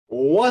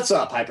What's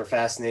up,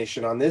 Hyperfast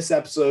Nation? On this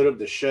episode of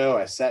the show,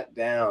 I sat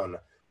down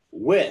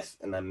with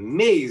an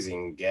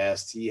amazing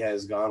guest. He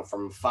has gone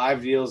from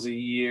 5 deals a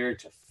year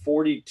to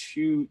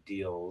 42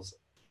 deals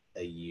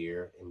a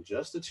year in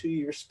just a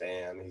 2-year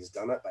span. He's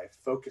done it by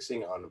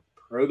focusing on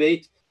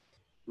probate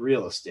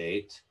real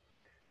estate,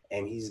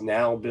 and he's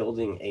now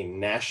building a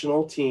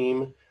national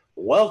team.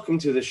 Welcome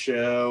to the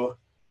show,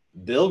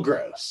 Bill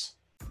Gross.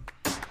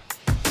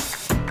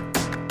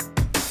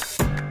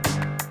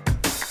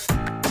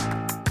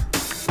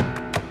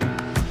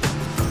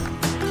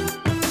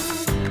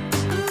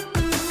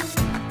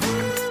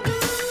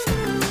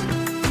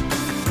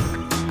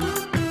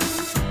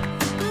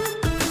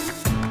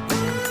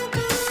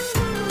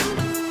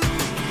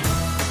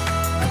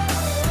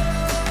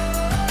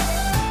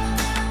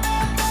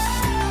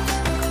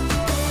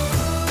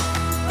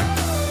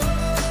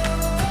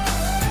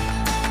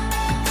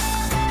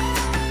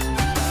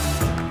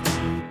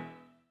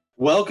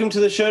 Welcome to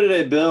the show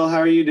today, Bill. How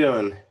are you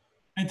doing?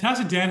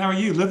 Fantastic, Dan. How are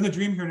you? Living the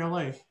dream here in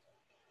LA.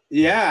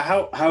 Yeah.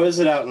 How is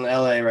it out in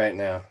LA right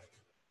now?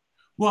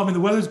 Well, I mean, the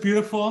weather's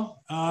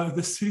beautiful.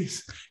 The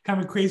city's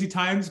kind of crazy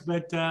times,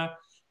 but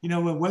when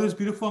the weather's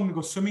beautiful, I'm gonna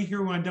go swimming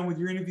here when I'm done with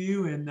your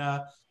interview, and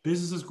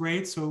business is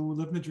great. So we're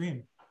living the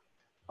dream.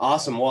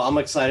 Awesome. Well, I'm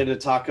excited to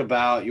talk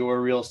about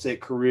your real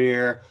estate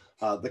career,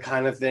 the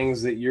kind of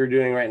things that you're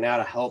doing right now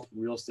to help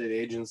real estate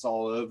agents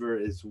all over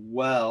as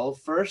well.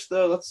 First,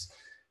 though, let's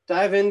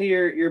dive into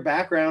your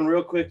background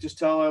real quick. Just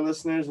tell our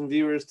listeners and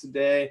viewers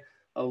today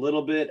a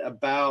little bit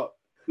about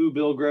who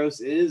Bill Gross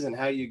is and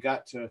how you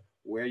got to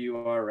where you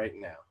are right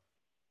now.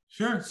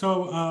 Sure.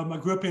 So I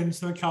grew up in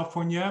Southern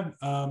California,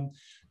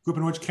 grew up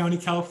in Orange County,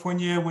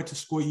 California, went to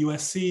school at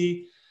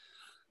USC,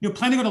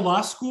 planning to go to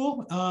law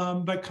school,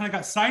 but kind of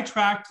got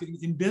sidetracked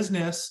in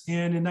business.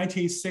 And in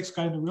 1986,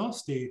 got into real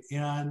estate,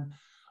 and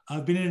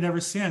I've been in it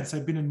ever since.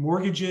 I've been in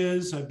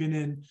mortgages. I've been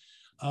in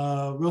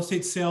real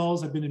estate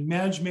sales. I've been in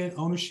management,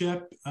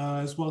 ownership,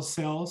 as well as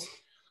sales.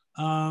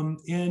 Like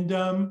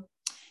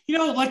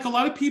a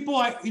lot of people,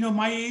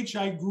 my age,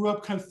 I grew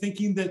up kind of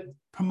thinking that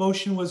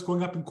promotion was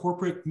going up in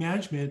corporate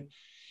management,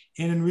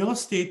 and in real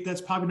estate,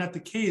 that's probably not the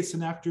case.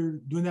 And after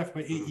doing that for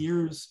about 8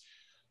 years,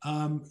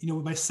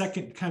 with my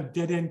second kind of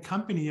dead end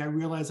company, I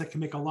realized I can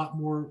make a lot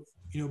more,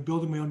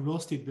 building my own real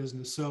estate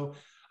business. So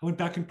I went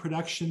back in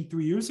production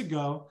 3 years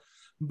ago.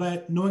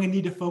 But knowing I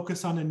need to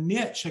focus on a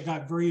niche, I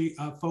got very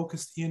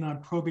focused in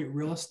on probate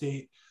real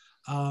estate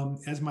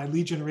as my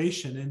lead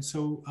generation. And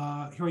so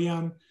here I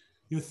am,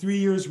 3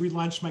 years,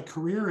 relaunched my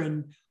career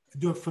and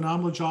do a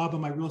phenomenal job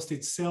on my real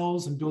estate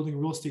sales and building a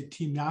real estate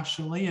team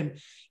nationally and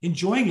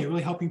enjoying it,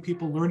 really helping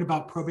people learn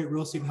about probate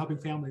real estate and helping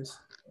families.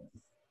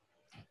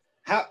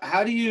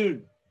 How do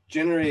you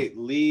generate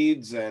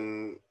leads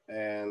and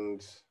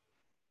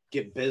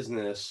get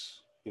business,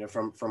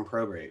 from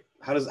probate?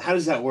 How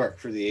does that work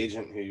for the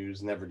agent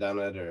who's never done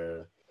it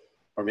or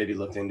maybe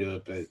looked into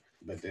it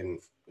but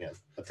didn't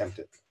attempt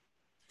it?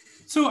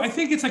 So I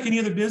think it's like any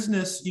other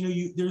business.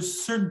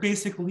 There's certain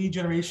basic lead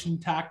generation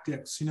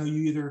tactics. You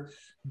either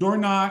door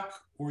knock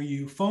or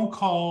you phone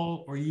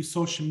call or you use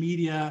social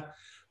media.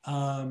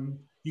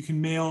 You can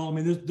mail. I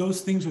mean,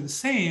 those things are the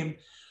same.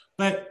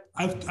 But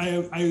I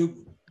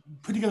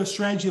put together a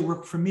strategy that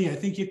worked for me. I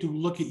think you have to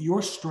look at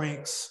your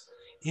strengths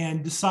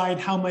and decide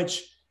how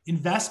much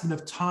investment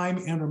of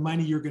time and or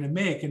money you're going to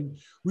make. And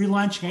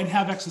relaunching, I didn't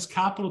have excess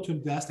capital to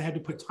invest. I had to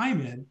put time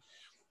in.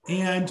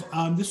 And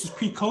this was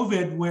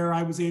pre-COVID, where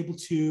I was able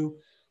to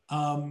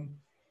go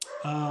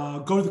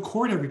to the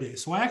court every day.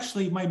 So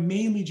my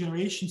main lead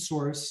generation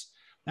source,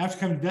 after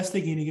kind of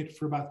investigating it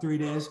for about 30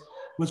 days,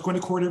 was going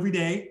to court every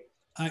day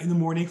in the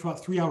morning for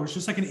about 3 hours.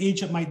 Just like an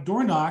agent might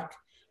door knock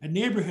a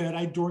neighborhood,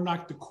 I door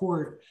knocked the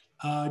court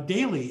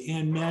daily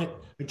and met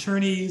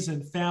attorneys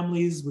and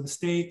families with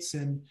estates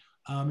and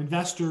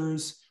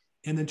investors,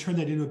 and then turn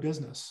that into a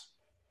business.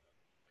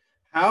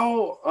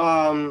 How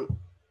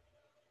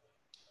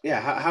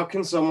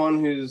can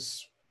someone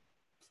who's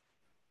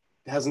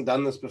hasn't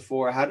done this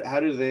before, how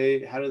do they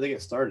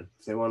get started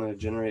if they want to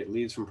generate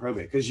leads from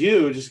probate? Because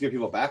just to give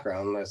people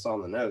background, and I saw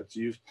in the notes,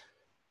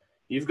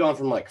 you've gone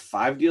from like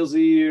 5 deals a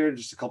year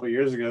just a couple of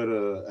years ago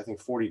to I think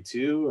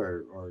 42,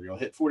 or you'll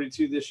hit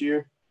 42 this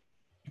year.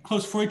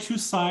 Closed 42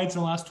 sides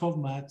in the last 12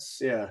 months.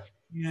 Yeah.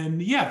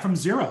 And from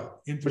zero.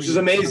 Which is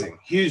amazing.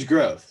 Huge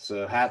growth.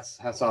 So hats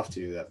off to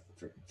you. That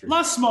for a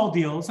lot of small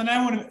deals, and I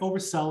don't want to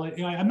oversell it.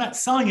 I'm not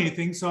selling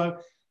anything, so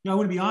I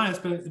want to be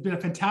honest, but it's been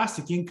a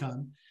fantastic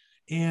income.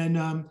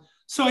 And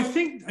so I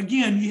think,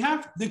 again,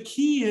 the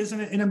key is,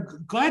 and I'm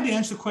glad to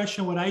answer the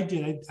question what I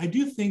did. I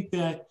do think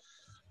that,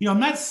 I'm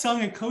not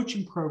selling a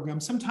coaching program.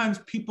 Sometimes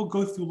people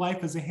go through life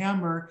as a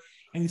hammer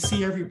and you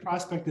see every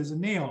prospect as a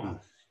nail.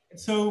 And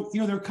so,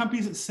 there are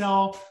companies that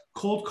sell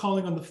cold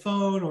calling on the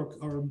phone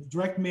or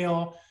direct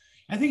mail.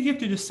 I think you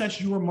have to assess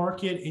your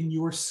market and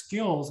your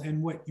skills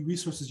and what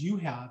resources you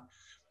have.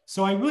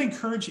 So I really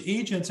encourage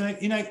agents,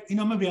 and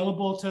I'm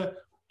available to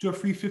do a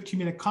free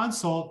 15-minute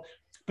consult,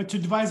 but to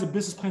devise a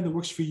business plan that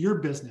works for your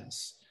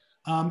business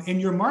and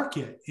your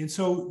market. And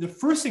so the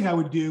first thing I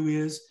would do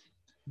is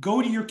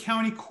go to your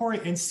county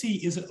court and see,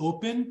 is it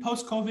open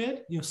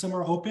post-COVID? Some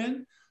are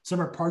open, some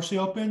are partially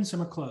open,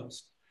 some are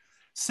closed.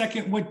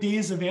 Second, what day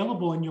is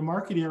available in your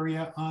market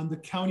area on the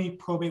county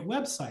probate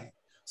website?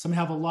 Some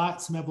have a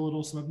lot, some have a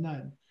little, some have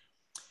none.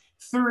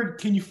 Third,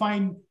 can you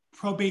find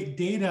probate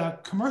data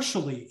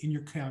commercially in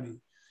your county?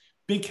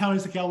 Big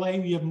counties like LA,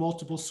 you have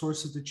multiple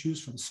sources to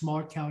choose from.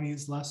 Smaller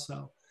counties, less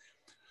so.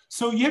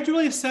 So you have to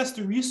really assess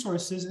the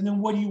resources, and then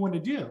what do you want to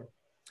do?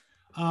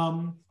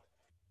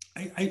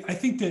 I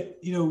think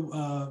that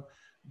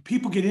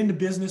people get into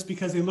business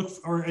because they look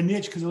for a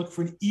niche because they look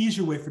for an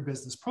easier way for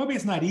business. Probate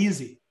is not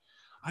easy.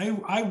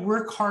 I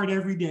work hard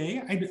every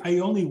day. I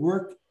only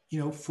work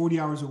 40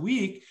 hours a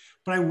week,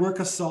 but I work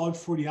a solid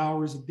 40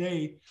 hours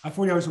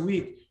a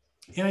week,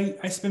 and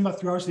I spend about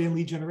 3 hours a day in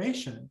lead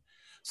generation.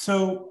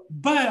 So,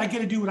 but I get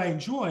to do what I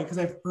enjoy because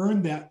I've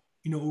earned that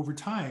over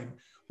time.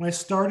 When I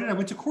started, I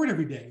went to court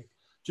every day,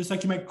 just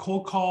like you might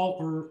cold call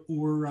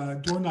or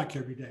door knock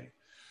every day.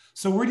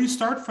 So where do you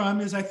start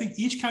from is I think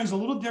each county is a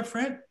little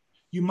different.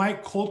 You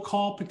might cold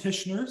call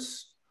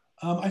petitioners.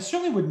 I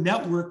certainly would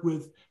network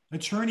with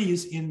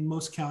attorneys in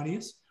most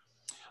counties.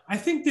 I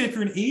think that if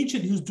you're an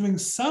agent who's doing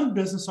some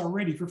business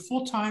already, if you're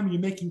full-time and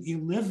you're making a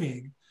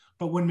living,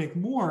 but want to make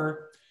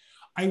more,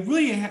 I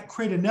really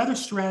create another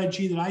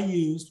strategy that I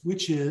used,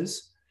 which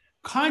is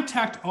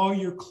contact all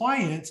your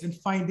clients and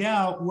find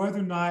out whether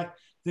or not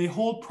they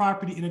hold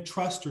property in a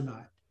trust or not.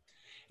 And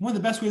one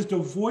of the best ways to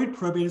avoid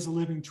probate is a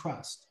living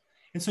trust.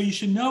 And so you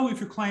should know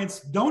if your clients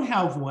don't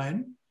have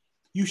one,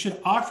 you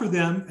should offer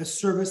them a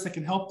service that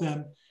can help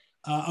them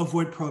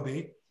avoid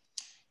probate.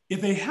 If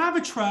they have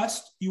a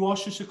trust, you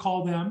also should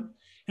call them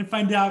and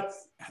find out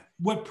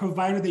what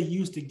provider they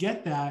use to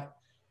get that,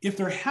 if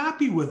they're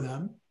happy with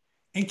them,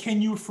 and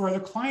can you refer other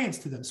clients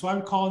to them? So I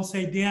would call and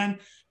say, Dan,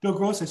 Bill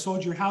Gross, I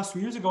sold your house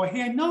 3 years ago.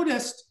 Hey, I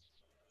noticed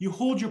you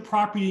hold your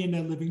property in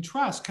a living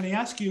trust. Can I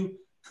ask you,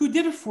 who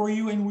did it for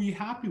you and were you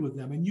happy with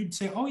them? And you'd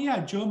say, oh yeah,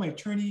 Joe, my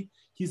attorney,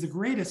 he's the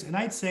greatest. And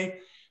I'd say,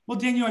 well,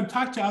 Daniel, I've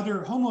talked to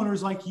other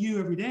homeowners like you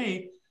every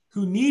day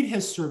who need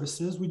his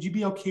services. Would you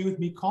be okay with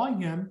me calling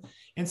him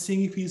and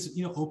seeing if he's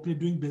open to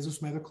doing business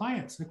with my other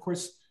clients? And of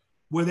course,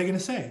 what are they going to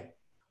say?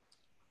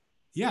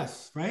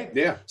 Yes, right?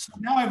 Yeah. So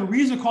now I have a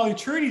reason to call the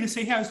attorney to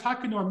say, hey, I was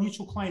talking to our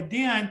mutual client,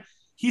 Dan.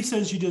 He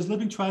says you does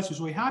living trust. He's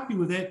really happy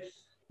with it.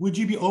 Would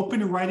you be open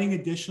to writing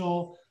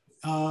additional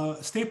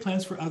estate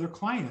plans for other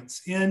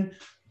clients? And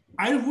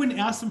I wouldn't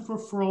ask them for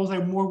referrals.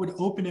 I more would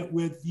open it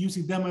with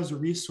using them as a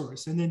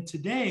resource. And then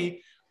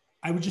today,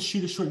 I would just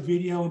shoot a short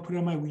video and put it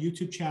on my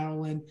YouTube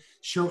channel and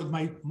share it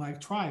with my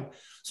tribe.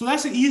 So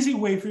that's an easy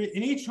way for an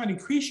agent trying to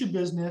increase your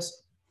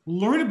business.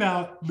 Learn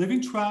about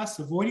living trusts,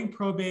 avoiding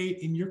probate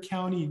in your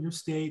county, in your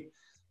state,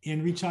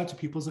 and reach out to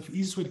people is the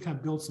easiest way to kind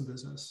of build some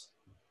business.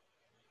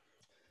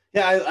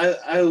 Yeah,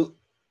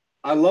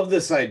 I love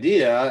this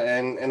idea,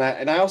 and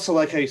I also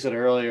like how you said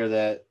earlier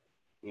that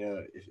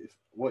if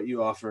what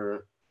you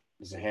offer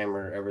is a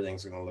hammer,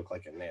 everything's going to look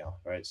like a nail,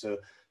 right? So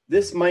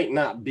this might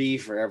not be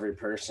for every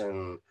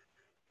person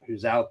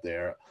who's out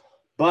there,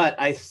 but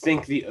I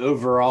think the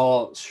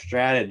overall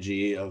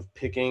strategy of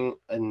picking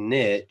a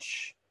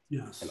niche.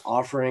 Yes. And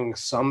offering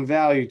some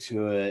value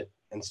to it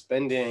and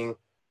spending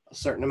a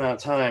certain amount of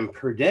time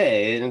per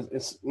day. And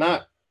it's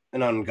not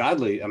an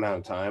ungodly amount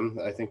of time.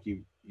 I think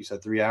you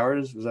said 3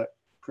 hours. Was that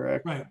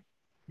correct? Right.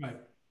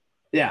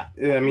 Yeah.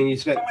 I mean, you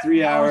spent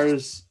 3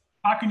 hours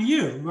talking to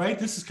you, right?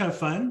 This is kind of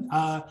fun.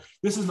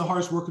 This isn't the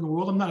hardest work in the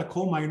world. I'm not a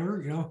coal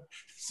miner,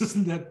 this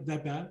isn't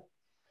that bad.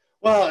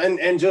 Well,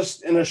 and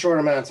just in a short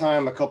amount of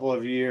time, a couple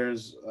of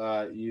years,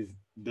 you've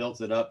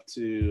built it up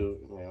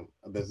to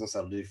a business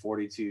that'll do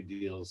 42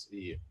 deals a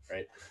year,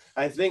 right?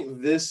 I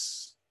think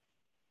this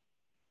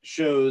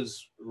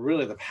shows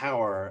really the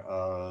power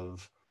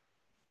of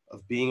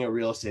being a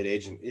real estate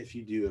agent if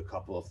you do a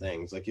couple of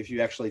things. Like if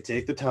you actually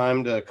take the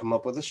time to come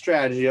up with a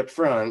strategy up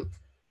front,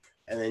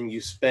 and then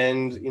you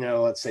spend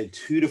let's say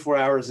 2 to 4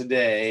 hours a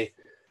day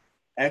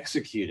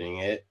executing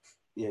it,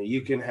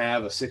 you can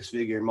have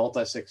a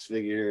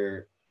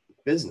multi-six-figure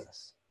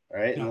business,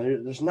 right? Yeah.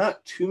 And there's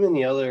not too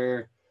many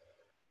other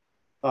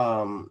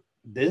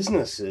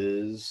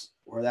businesses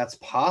where that's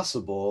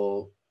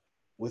possible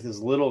with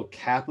as little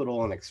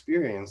capital and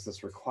experience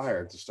that's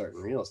required to start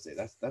in real estate.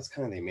 That's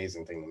kind of the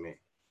amazing thing to me.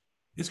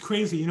 It's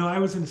crazy. I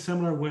was in a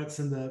seminar once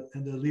and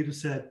the leader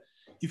said,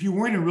 if you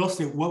weren't in real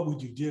estate, what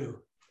would you do?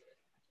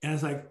 And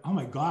it's like, oh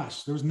my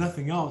gosh, there was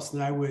nothing else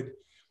that I would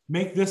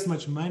make this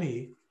much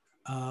money.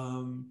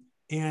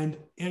 And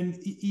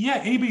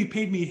yeah, anybody who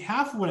paid me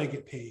half of what I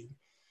get paid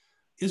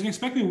is going to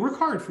expect me to work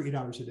hard for 8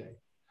 hours a day.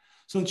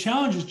 So the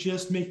challenge is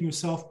just making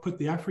yourself put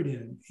the effort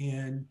in.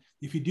 And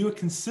if you do it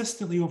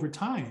consistently over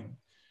time,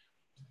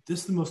 this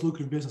is the most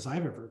lucrative business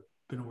I've ever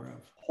been aware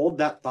of. Hold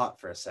that thought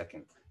for a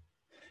second.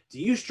 Do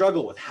you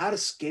struggle with how to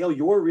scale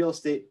your real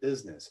estate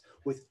business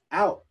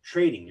without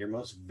trading your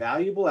most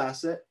valuable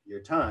asset, your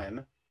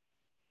time,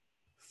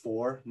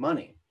 for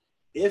money?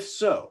 If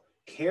so,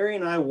 Carrie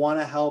and I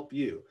want to help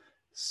you.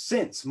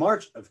 Since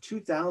March of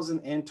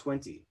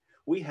 2020,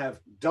 we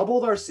have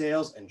doubled our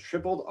sales and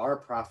tripled our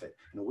profit.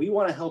 And we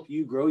want to help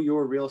you grow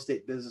your real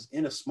estate business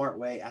in a smart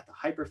way at the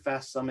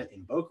Hyperfast Summit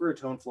in Boca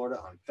Raton,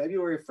 Florida on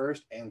February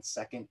 1st and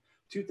 2nd,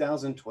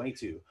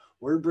 2022.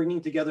 We're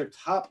bringing together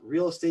top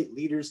real estate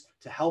leaders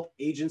to help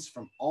agents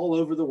from all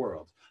over the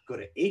world. Go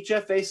to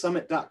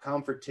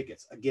hfasummit.com for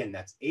tickets. Again,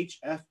 that's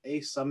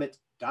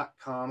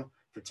hfasummit.com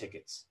for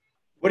tickets.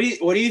 What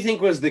do you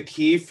think was the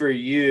key for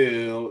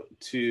you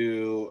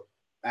to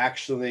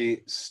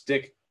actually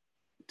stick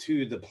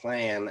to the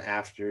plan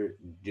after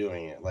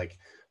doing it? Like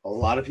a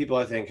lot of people,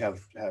 I think,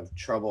 have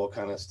trouble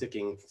kind of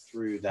sticking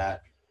through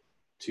that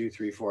 2,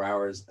 3, 4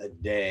 hours a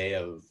day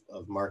of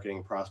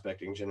marketing,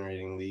 prospecting,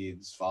 generating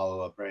leads,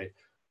 follow up, right?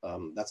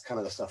 That's kind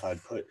of the stuff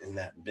I'd put in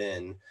that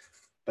bin.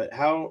 But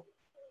how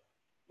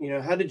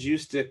did you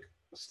stick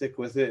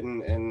with it,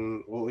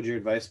 and what would your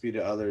advice be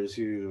to others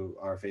who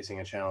are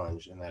facing a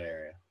challenge in that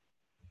area?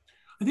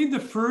 I think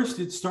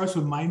it starts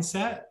with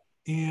mindset.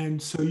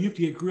 And so you have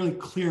to get really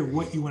clear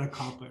what you want to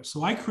accomplish.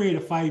 So I create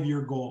a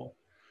 5-year goal.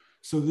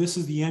 So this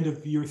is the end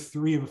of year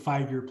 3 of a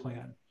 5-year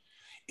plan.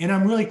 And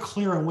I'm really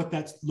clear on what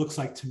that looks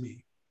like to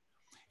me.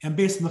 And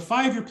based on the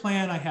 5-year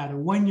plan, I had a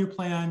 1-year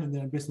plan. And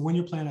then based on the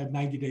 1-year plan, I have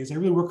 90 days. I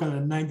really work on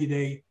a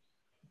 90-day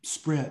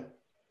sprint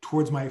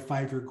towards my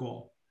 5-year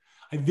goal.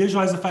 I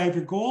visualize the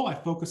 5-year goal. I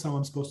focus on what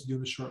I'm supposed to do in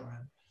the short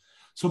run.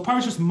 So part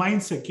of just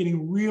mindset,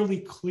 getting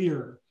really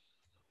clear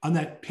on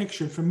that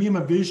picture. For me, I'm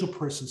a visual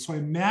person. So I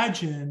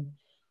imagine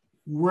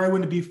where I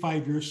want to be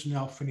 5 years from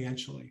now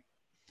financially.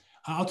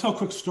 I'll tell a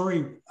quick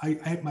story. I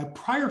had my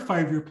prior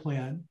 5-year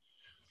plan.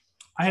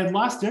 I had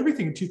lost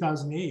everything in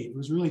 2008. It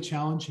was really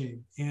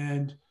challenging.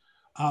 And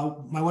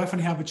my wife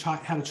and I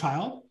had a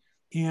child,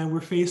 and we're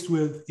faced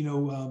with,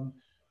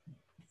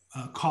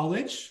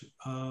 college,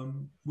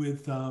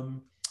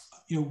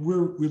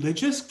 we're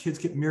religious. Kids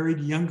get married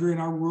younger in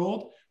our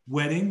world,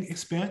 wedding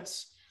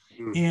expense.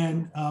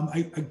 And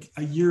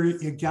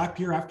a gap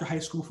year after high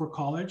school for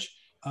college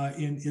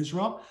in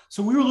Israel.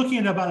 So we were looking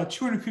at about a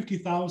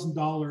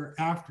 $250,000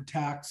 after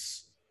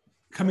tax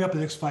coming up in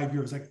the next 5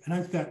 years. And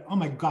I thought, oh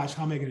my gosh,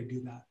 how am I going to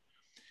do that?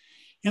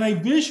 And I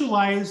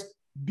visualized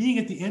being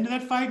at the end of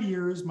that 5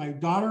 years, my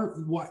daughter,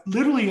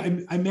 literally,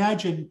 I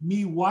imagined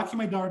me walking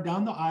my daughter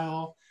down the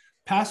aisle,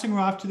 passing her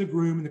off to the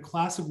groom in the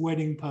classic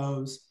wedding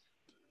pose,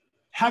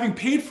 having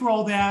paid for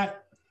all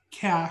that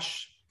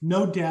cash,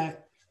 no debt,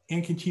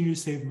 and continue to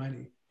save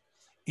money.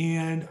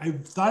 And I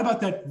thought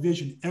about that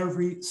vision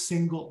every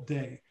single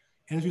day.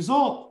 And as a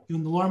result,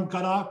 when the alarm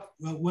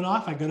went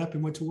off, I got up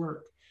and went to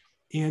work.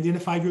 And at the end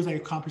of 5 years, I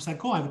accomplished that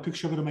goal. I have a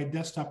picture of it on my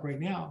desktop right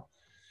now.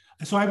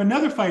 And so I have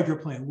another 5-year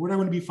plan. Where do I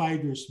want to be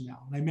 5 years from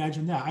now? And I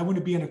imagine that. I want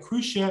to be on a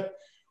cruise ship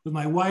with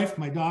my wife,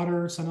 my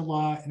daughter,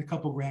 son-in-law, and a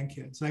couple of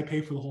grandkids. And I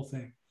pay for the whole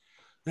thing.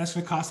 That's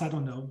going to cost, I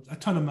don't know, a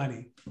ton of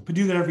money. But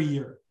do that every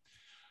year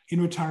in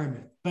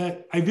retirement.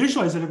 But I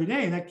visualize it every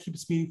day, and that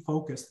keeps me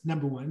focused,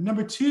 number one.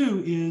 Number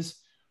two is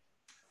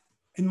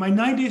in my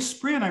 9-day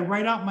sprint, I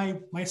write out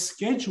my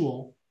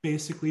schedule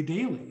basically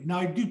daily. Now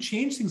I do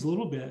change things a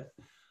little bit,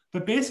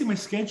 but basically my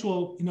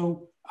schedule,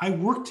 I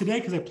work today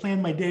because I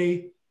planned my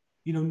day,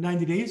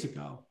 90 days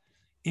ago.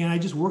 And I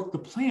just work the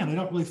plan. I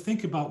don't really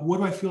think about what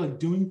do I feel like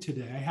doing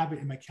today. I have it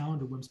in my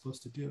calendar what I'm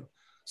supposed to do.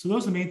 So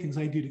those are the main things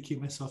I do to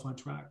keep myself on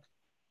track.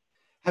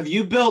 Have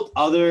you built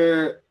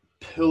other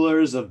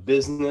pillars of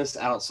business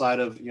outside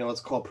of, let's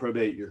call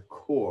probate your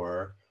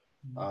core?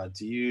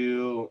 Do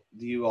you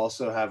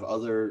also have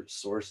other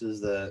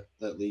sources that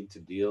lead to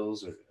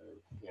deals, or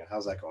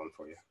how's that going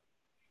for you?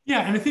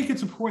 Yeah, and I think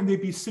it's important they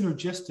be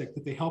synergistic,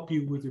 that they help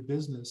you with your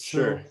business.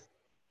 Sure.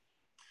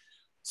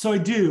 So I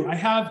do. I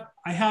have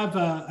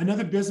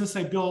another business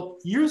I built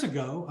years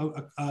ago,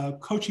 a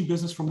coaching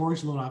business for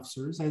mortgage loan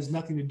officers. That has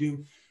nothing to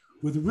do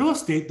with real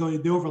estate, though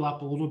they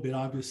overlap a little bit,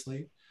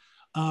 obviously.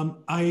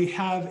 I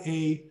have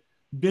a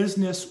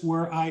business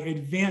where I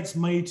advance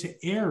money to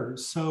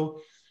heirs. So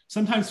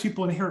sometimes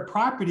people inherit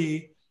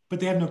property,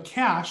 but they have no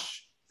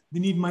cash. They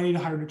need money to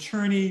hire an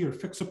attorney or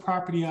fix a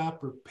property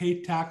up or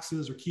pay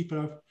taxes or keep it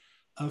off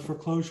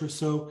foreclosure.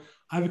 So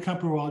I have a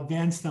company where I'll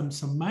advance them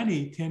some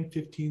money, $10,000,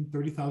 $15,000,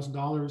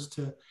 $30,000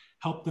 to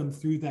help them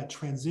through that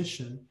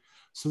transition.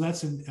 So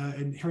that's an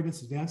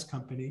inheritance advance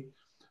company.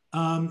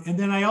 And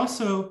then I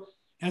also,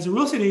 as a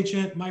real estate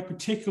agent, my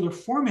particular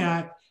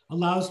format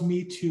allows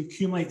me to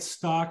accumulate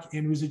stock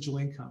and residual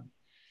income.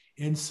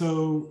 And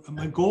so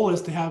my goal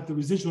is to have the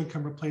residual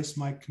income replace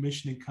my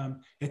commission income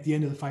at the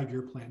end of the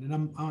 5-year plan. And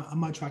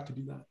I'm on track to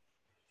do that.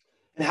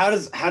 And how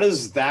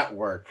does that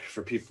work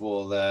for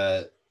people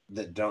that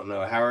don't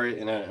know?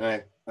 And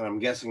I'm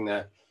guessing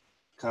that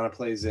kind of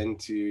plays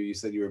into, you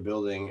said you were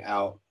building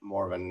out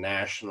more of a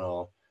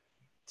national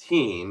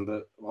team,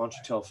 but why don't you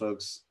tell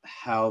folks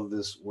how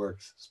this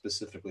works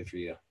specifically for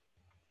you?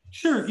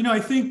 Sure. I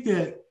think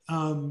that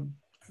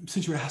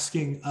since you're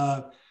asking,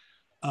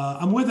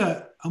 I'm with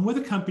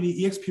a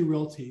company, eXp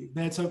Realty.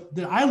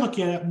 That I look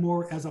at it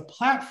more as a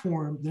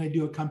platform than I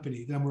do a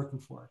company that I'm working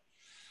for.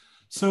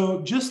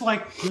 So just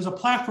like there's a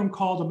platform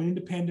called I'm an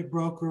independent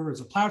broker,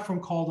 there's a platform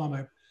called I'm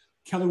a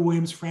Keller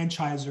Williams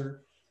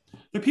franchisor.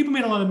 The people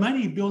made a lot of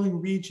money building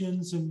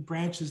regions and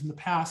branches in the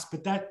past,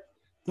 but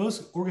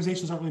those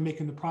organizations aren't really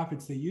making the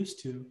profits they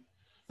used to.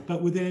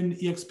 But within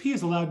EXP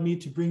has allowed me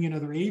to bring in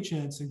other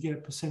agents and get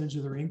a percentage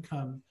of their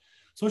income.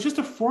 So it's just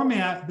a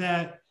format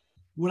that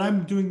what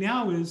I'm doing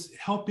now is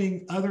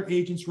helping other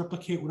agents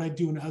replicate what I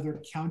do in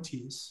other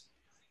counties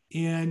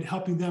and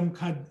helping them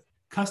kind of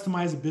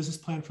customize a business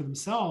plan for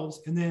themselves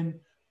and then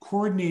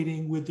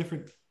coordinating with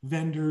different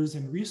vendors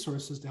and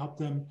resources to help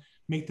them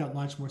make that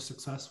launch more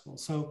successful.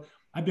 So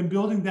I've been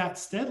building that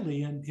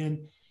steadily.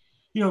 And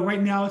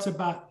right now it's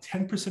about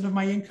 10% of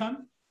my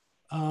income.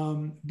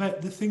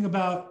 But the thing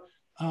about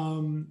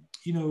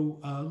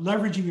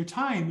leveraging your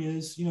time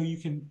is, you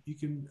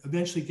can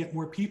eventually get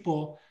more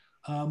people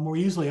more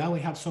easily. I only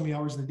have so many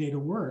hours in the day to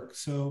work.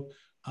 So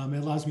it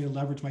allows me to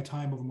leverage my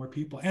time over more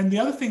people. And the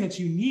other thing that's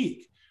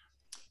unique,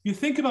 you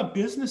think about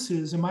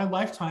businesses in my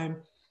lifetime,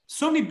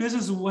 so many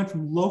businesses went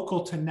from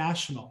local to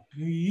national.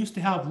 You used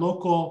to have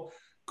local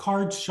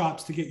card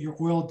shops to get your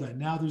oil done.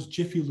 Now there's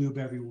Jiffy Lube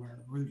everywhere.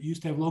 Or you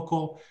used to have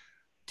local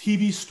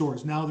TV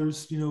stores. Now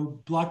there's,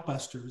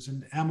 Blockbusters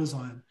and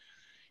Amazon.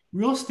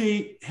 Real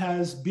estate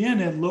has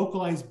been a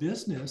localized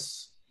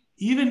business.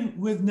 Even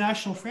with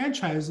national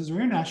franchises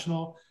or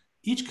international,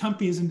 each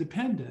company is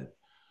independent.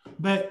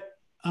 But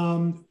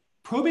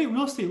probate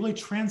real estate really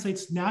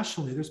translates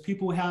nationally. There's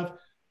people who have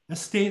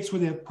estates where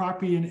they have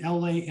property in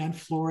LA and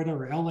Florida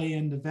or LA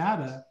and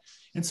Nevada.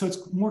 And so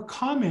it's more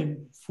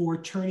common for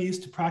attorneys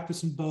to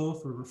practice in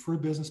both or refer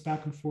business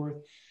back and forth.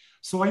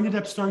 So I ended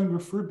up starting to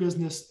refer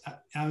business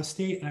out of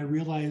state, and I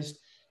realized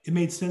it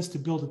made sense to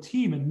build a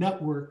team and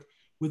network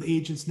with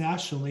agents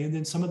nationally. And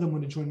then some of them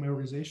want to join my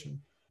organization.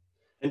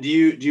 And do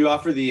you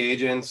offer the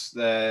agents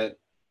that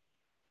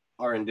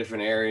are in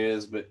different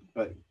areas, but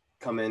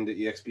come into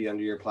EXP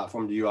under your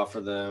platform? Do you offer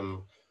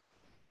them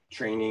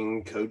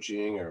training,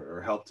 coaching,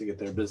 or help to get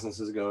their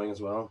businesses going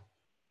as well?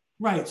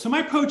 Right. So my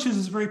approach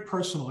is very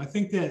personal. I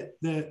think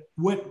that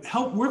what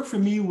helped work for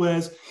me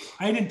was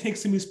I didn't take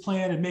somebody's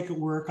plan and make it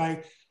work.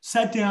 I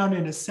sat down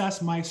and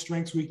assessed my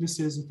strengths,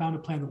 weaknesses, and found a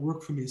plan that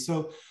worked for me.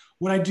 So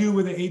what I do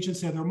with the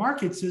agents in other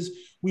markets is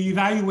we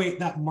evaluate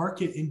that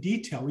market in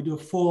detail. We do a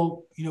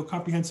full,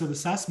 comprehensive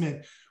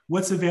assessment.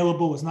 What's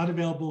available, what's not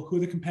available, who are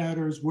the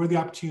competitors, where are the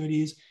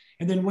opportunities,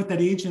 and then what that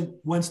agent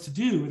wants to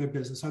do with their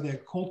business. Are they a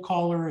cold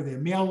caller? Are they a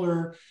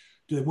mailer?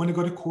 Do they want to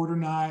go to court or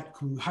not?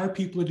 Can we hire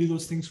people to do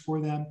those things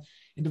for them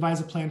and devise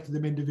a plan for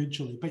them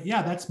individually? But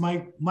yeah, that's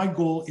my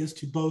goal is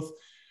to both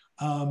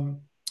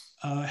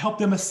help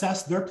them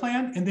assess their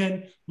plan and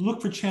then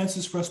look for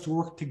chances for us to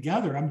work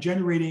together. I'm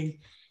generating,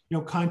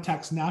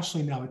 contacts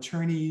nationally now,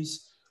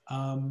 attorneys,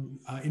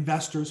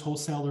 investors,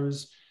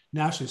 wholesalers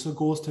nationally. So the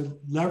goal is to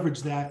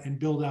leverage that and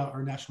build out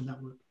our national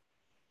network.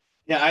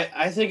 Yeah,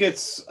 I think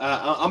it's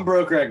I'm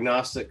broker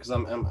agnostic because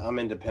I'm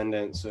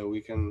independent, so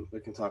we can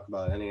talk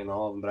about any and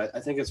all of them. But I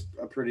think it's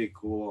a pretty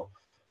cool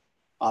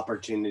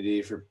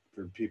opportunity for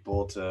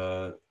people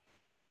to,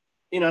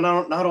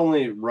 not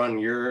only run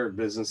your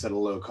business at a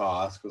low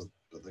cost because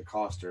the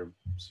costs are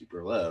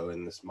super low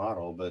in this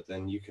model, but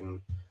then you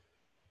can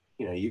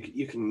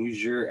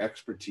use your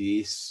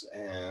expertise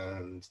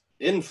and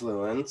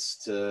influence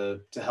to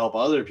help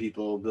other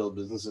people build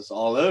businesses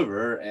all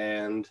over,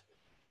 and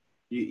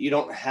you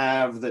don't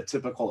have the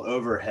typical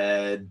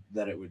overhead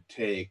that it would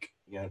take,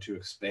 to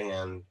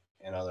expand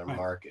in other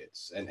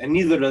markets. And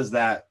neither does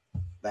that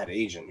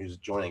agent who's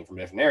joining from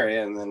a different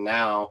area. And then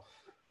now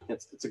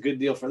it's a good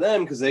deal for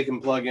them because they can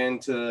plug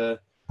into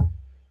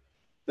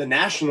the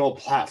national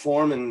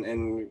platform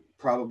and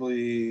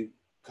probably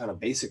kind of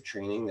basic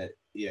training that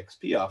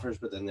EXP offers,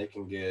 but then they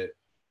can get,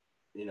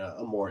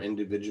 a more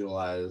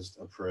individualized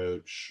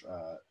approach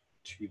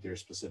to their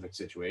specific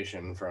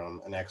situation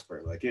from an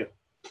expert like you.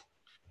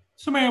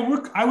 So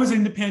I was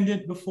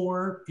independent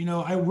before,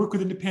 I work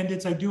with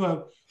independents. I do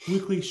a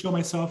weekly show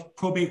myself,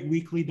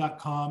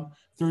 probateweekly.com,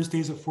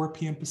 Thursdays at 4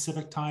 p.m.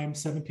 Pacific time,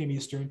 7 p.m.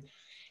 Eastern.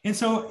 And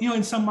so,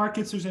 in some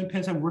markets, there's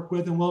independents I work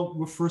with and we'll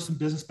refer some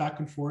business back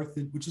and forth,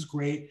 which is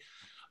great.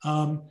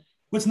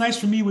 What's nice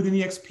for me within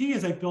EXP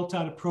is I built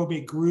out a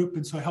probate group.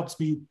 And so it helps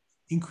me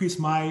increase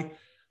my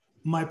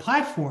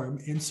platform.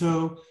 And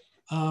so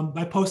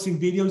by posting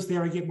videos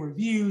there, I get more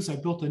views. I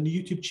built a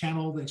new YouTube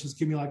channel that just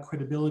gives me a lot of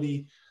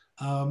credibility.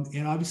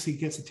 And obviously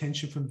gets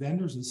attention from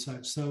vendors and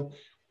such. So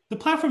the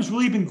platform's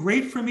really been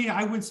great for me.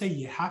 I wouldn't say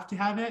you have to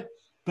have it,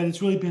 but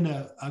it's really been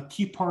a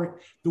key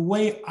part. The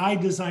way I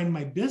designed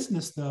my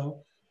business,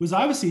 though, was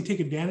obviously take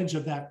advantage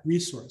of that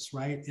resource,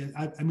 right?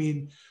 I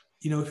mean,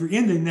 if you're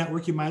in the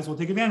network, you might as well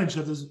take advantage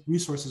of those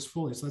resources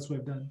fully. So that's what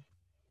I've done.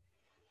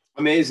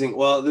 Amazing.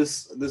 Well,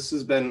 this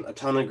has been a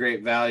ton of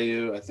great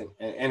value, I think,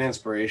 and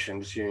inspiration,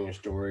 just hearing your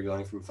story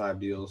going from 5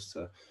 deals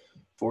to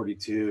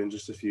 42 in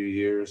just a few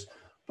years.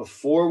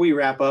 Before we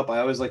wrap up, I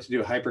always like to do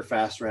a hyper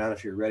fast round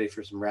if you're ready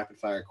for some rapid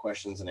fire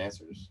questions and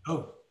answers.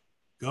 Oh,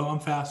 go. I'm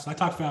fast. I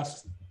talk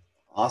fast.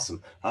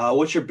 Awesome.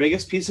 What's your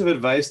biggest piece of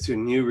advice to a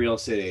new real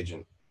estate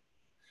agent?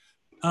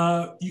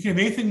 You can have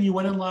anything you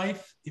want in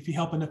life if you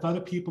help enough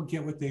other people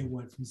get what they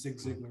want, from Zig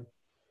Ziglar.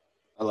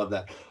 I love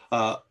that.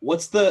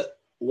 What's the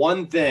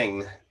one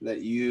thing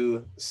that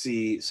you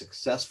see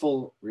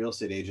successful real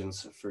estate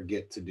agents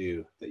forget to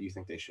do that you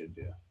think they should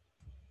do?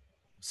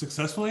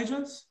 Successful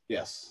agents?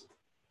 Yes.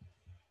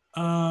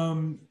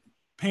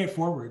 Pay it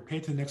forward, pay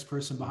it to the next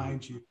person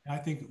behind you. I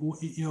think,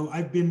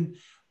 I've been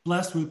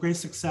blessed with great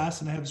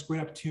success, and I have this great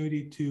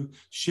opportunity to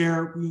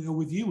share,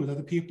 with you, with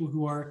other people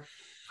who are,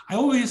 I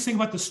always think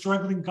about the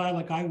struggling guy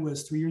like I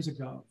was 3 years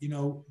ago,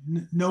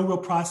 no real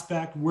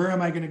prospect. Where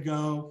am I going to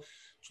go?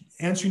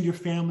 Answering your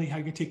family, how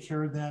you can take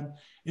care of them.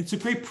 It's a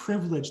great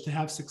privilege to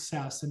have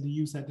success and to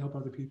use that to help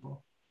other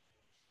people.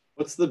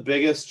 What's the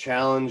biggest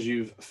challenge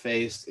you've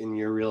faced in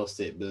your real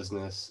estate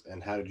business,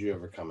 and how did you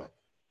overcome it?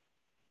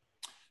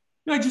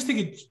 I just think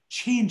it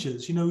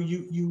changes.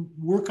 You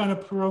work on a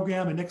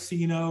program, and next thing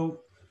you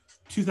know,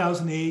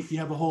 2008, you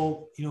have a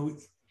whole,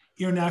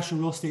 international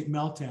real estate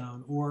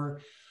meltdown.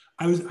 Or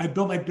I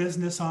built my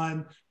business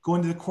on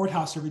going to the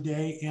courthouse every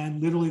day,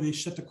 and literally they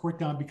shut the court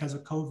down because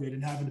of COVID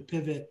and having to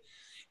pivot.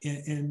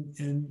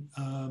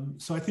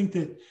 So I think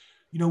that,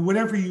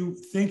 whatever you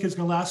think is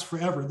going to last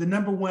forever. The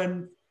number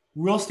one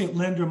real estate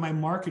lender in my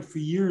market for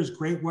years,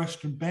 Great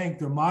Western Bank,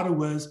 their motto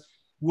was,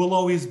 "We'll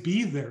always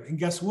be there." And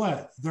guess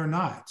what? They're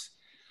not.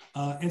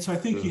 And so I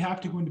think you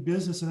have to go into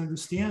business and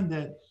understand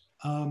that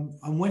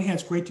on one hand,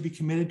 it's great to be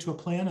committed to a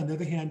plan. On the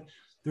other hand,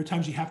 there are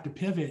times you have to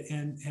pivot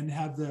and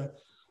have the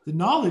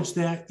knowledge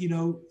that,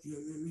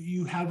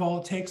 you have all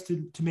it takes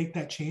to make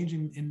that change,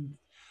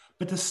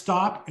 but to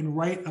stop and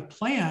write a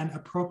plan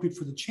appropriate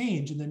for the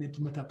change and then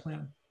implement that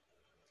plan.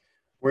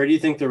 Where do you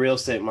think the real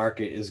estate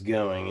market is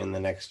going in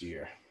the next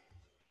year?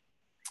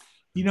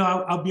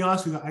 I'll be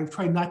honest with you. I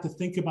try not to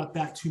think about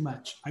that too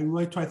much. I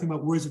really try to think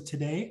about where is it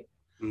today,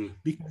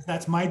 because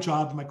that's my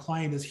job. My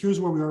client is, here's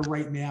where we are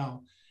right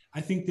now. I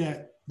think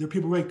that there are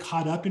people really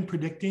caught up in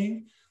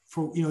predicting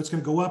for, it's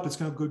going to go up, it's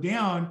going to go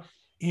down.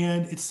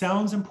 And it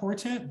sounds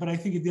important, but I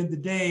think at the end of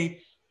the day,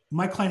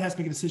 my client has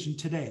to make a decision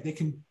today. They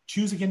can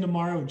choose again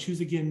tomorrow and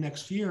choose again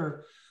next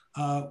year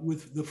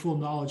with the full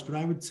knowledge. But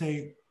I would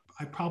say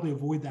I probably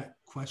avoid that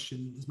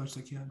question as much as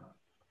I can.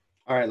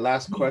 All right,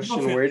 last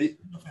question.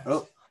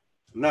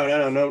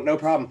 No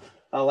problem.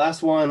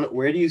 Last one.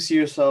 Where do you see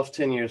yourself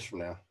 10 years from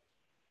now?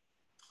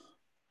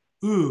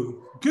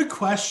 Ooh, good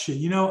question.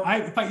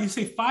 If you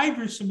say 5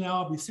 years from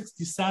now, I'll be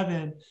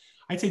 67.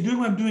 I'd say doing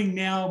what I'm doing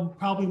now,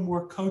 probably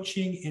more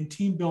coaching and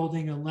team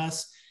building and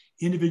less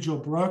individual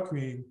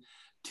brokering.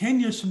 10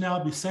 years from now,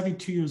 I'll be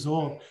 72 years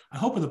old. I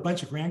hope with a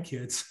bunch of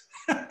grandkids.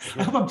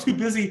 I hope I'm too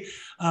busy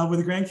with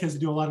the grandkids to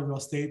do a lot of real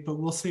estate, but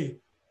we'll see.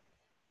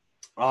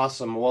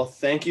 Awesome. Well,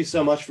 thank you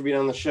so much for being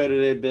on the show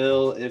today,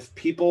 Bill. If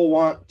people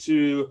want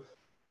to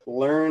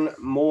learn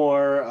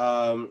more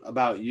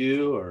about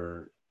you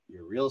or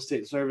your real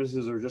estate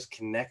services, or just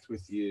connect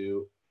with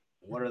you,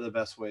 what are the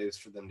best ways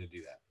for them to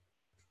do that?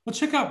 Well,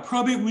 check out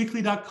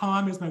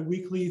probateweekly.com is my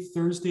weekly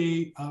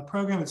Thursday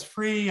program. It's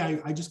free.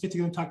 I just get to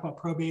go and talk about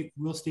probate,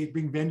 real estate,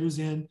 bring vendors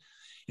in.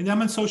 And then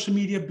I'm on social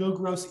media, Bill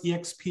Gross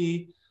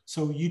EXP.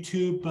 So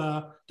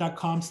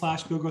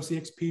youtube.com/Bill Gross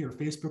EXP, or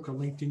Facebook or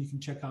LinkedIn. You can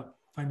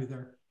find me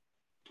there.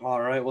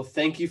 All right. Well,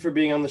 thank you for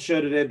being on the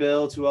show today,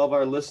 Bill. To all of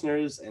our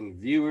listeners and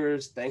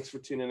viewers, thanks for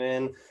tuning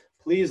in.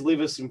 Please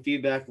leave us some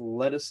feedback.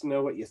 Let us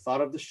know what you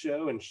thought of the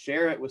show and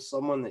share it with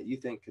someone that you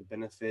think could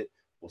benefit.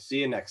 We'll see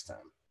you next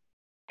time.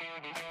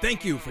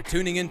 Thank you for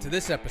tuning in to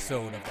this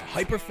episode of the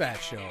HyperFast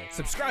Show.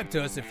 Subscribe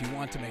to us if you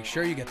want to make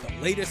sure you get the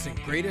latest and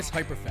greatest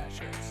HyperFast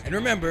shows. And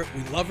remember,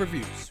 we love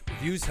reviews.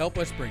 Reviews help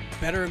us bring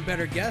better and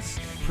better guests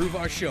and improve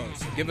our shows.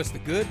 So give us the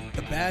good,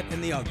 the bad,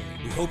 and the ugly.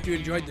 We hope you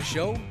enjoyed the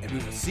show, and we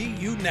will see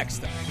you next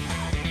time.